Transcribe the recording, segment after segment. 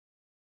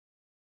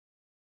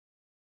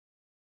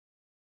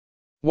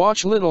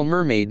Watch Little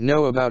Mermaid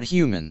know about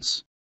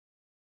humans.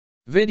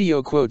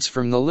 Video quotes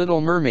from The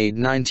Little Mermaid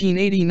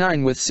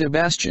 1989 with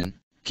Sebastian,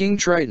 King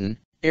Triton,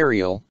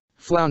 Ariel,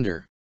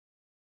 Flounder.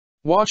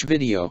 Watch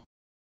video.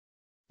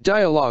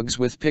 Dialogues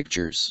with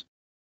pictures.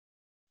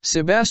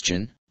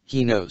 Sebastian,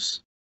 he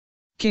knows.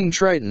 King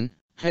Triton,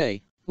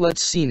 hey,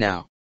 let's see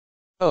now.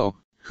 Oh,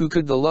 who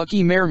could the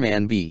lucky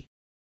merman be?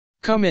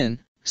 Come in,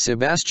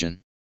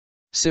 Sebastian.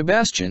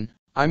 Sebastian,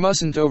 I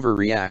mustn't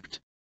overreact.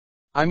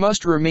 I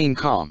must remain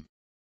calm.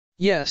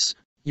 Yes,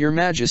 Your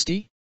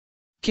Majesty?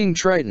 King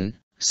Triton,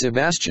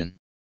 Sebastian.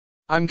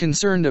 I'm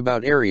concerned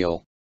about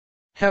Ariel.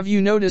 Have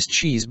you noticed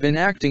she's been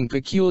acting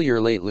peculiar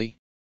lately?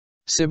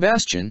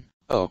 Sebastian,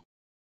 oh.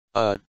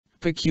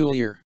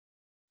 Peculiar.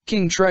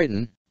 King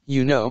Triton,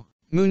 you know,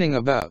 mooning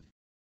about.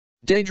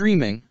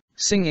 Daydreaming,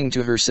 singing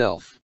to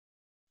herself.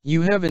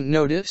 You haven't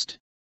noticed?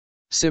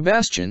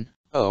 Sebastian,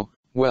 oh,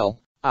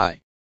 well,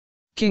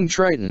 King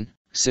Triton,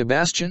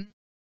 Sebastian?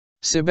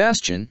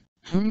 Sebastian,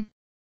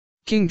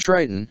 King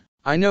Triton,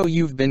 I know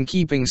you've been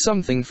keeping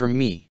something from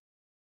me.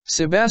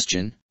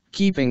 Sebastian,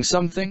 keeping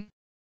something?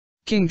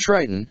 King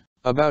Triton,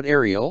 about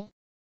Ariel?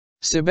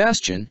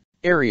 Sebastian,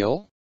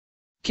 Ariel?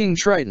 King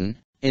Triton,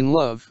 in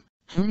love,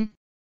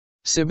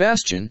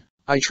 Sebastian,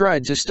 I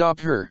tried to stop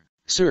her,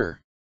 sir.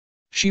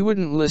 She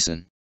wouldn't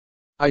listen.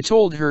 I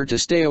told her to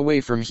stay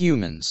away from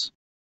humans.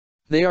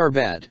 They are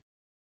bad.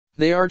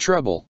 They are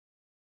trouble.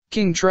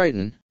 King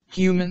Triton,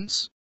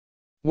 humans?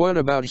 What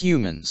about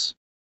humans?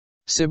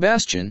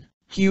 Sebastian,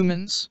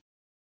 humans?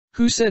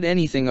 Who said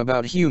anything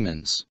about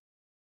humans?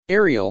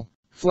 Ariel,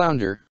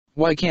 Flounder,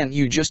 why can't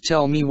you just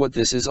tell me what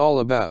this is all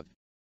about?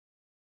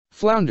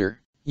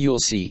 Flounder, you'll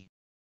see.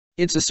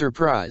 It's a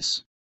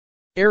surprise.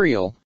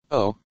 Ariel,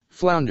 oh,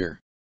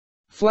 Flounder.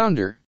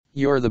 Flounder,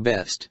 you're the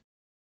best.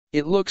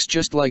 It looks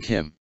just like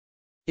him.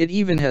 It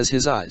even has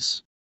his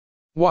eyes.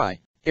 Why,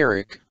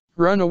 Eric,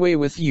 run away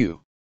with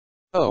you.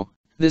 Oh,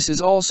 this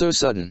is all so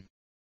sudden.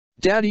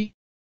 Daddy?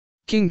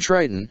 King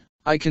Triton,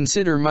 I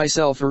consider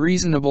myself a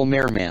reasonable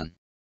merman.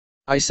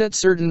 I set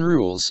certain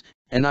rules,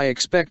 and I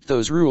expect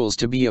those rules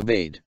to be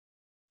obeyed.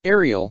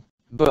 Ariel,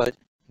 but,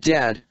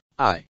 Dad,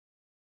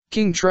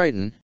 King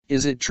Triton,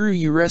 is it true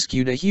you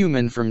rescued a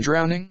human from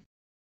drowning?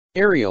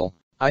 Ariel,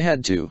 I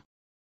had to.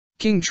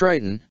 King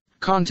Triton,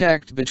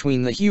 contact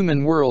between the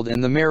human world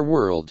and the mere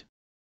world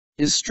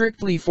is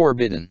strictly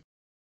forbidden.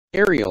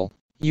 Ariel,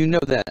 you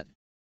know that.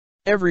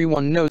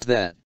 Everyone knows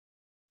that.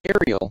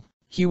 Ariel,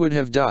 he would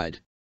have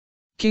died.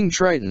 King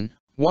Triton,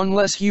 one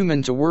less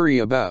human to worry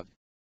about.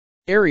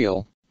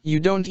 Ariel, you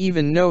don't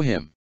even know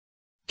him.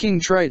 King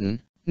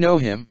Triton, know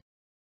him?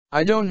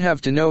 I don't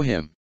have to know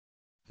him.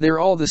 They're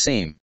all the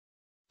same.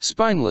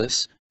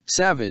 Spineless,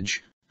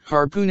 savage,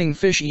 harpooning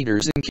fish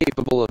eaters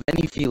incapable of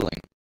any feeling.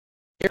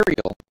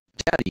 Ariel,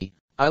 Daddy,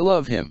 I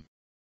love him.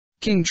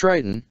 King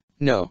Triton,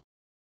 no.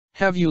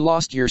 Have you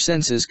lost your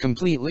senses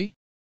completely?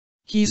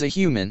 He's a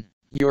human,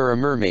 you're a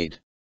mermaid.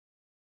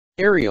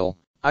 Ariel,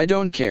 I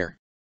don't care.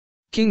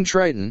 King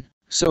Triton,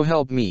 so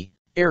help me,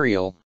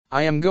 Ariel,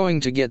 I am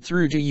going to get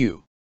through to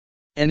you.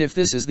 And if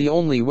this is the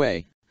only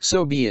way,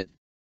 so be it.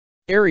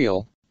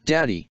 Ariel,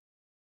 Daddy.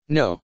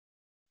 No.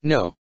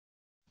 No.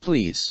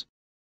 Please.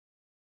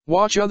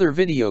 Watch other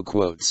video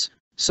quotes,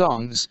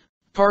 songs,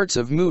 parts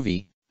of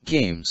movie,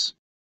 games.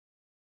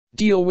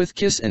 Deal with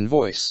kiss and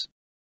voice.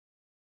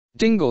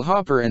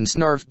 Dinglehopper and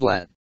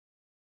Snarfblat.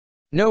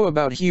 Know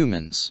about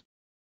humans.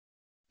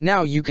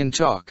 Now you can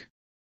talk.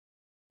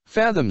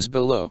 Fathoms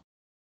below.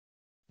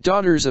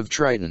 Daughters of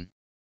Triton.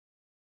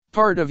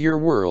 Part of your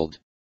world.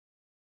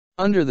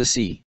 Under the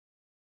sea.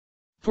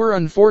 Poor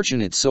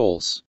unfortunate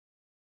souls.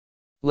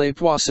 Les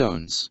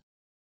Poissons.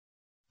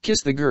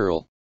 Kiss the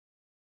Girl.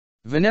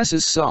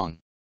 Vanessa's Song.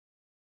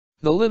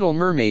 The Little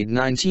Mermaid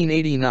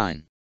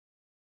 1989.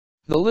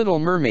 The Little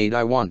Mermaid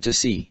I Want to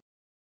See.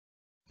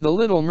 The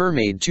Little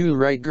Mermaid 2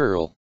 Right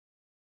Girl.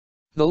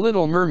 The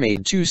Little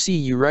Mermaid 2 See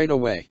You Right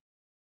Away.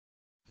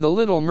 The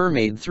Little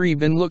Mermaid 3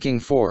 Been Looking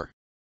For.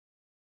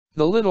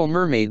 The Little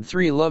Mermaid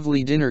 3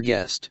 Lovely Dinner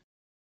Guest.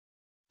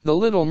 The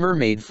Little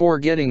Mermaid 4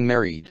 Getting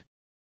Married.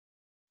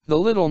 The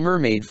Little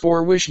Mermaid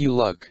 4 Wish You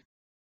Luck.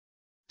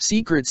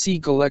 Secret Sea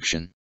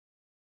Collection.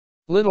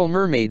 Little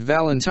Mermaid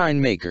Valentine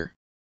Maker.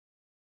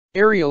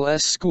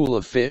 Ariel's School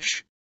of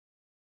Fish.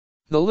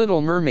 The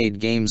Little Mermaid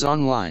Games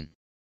Online.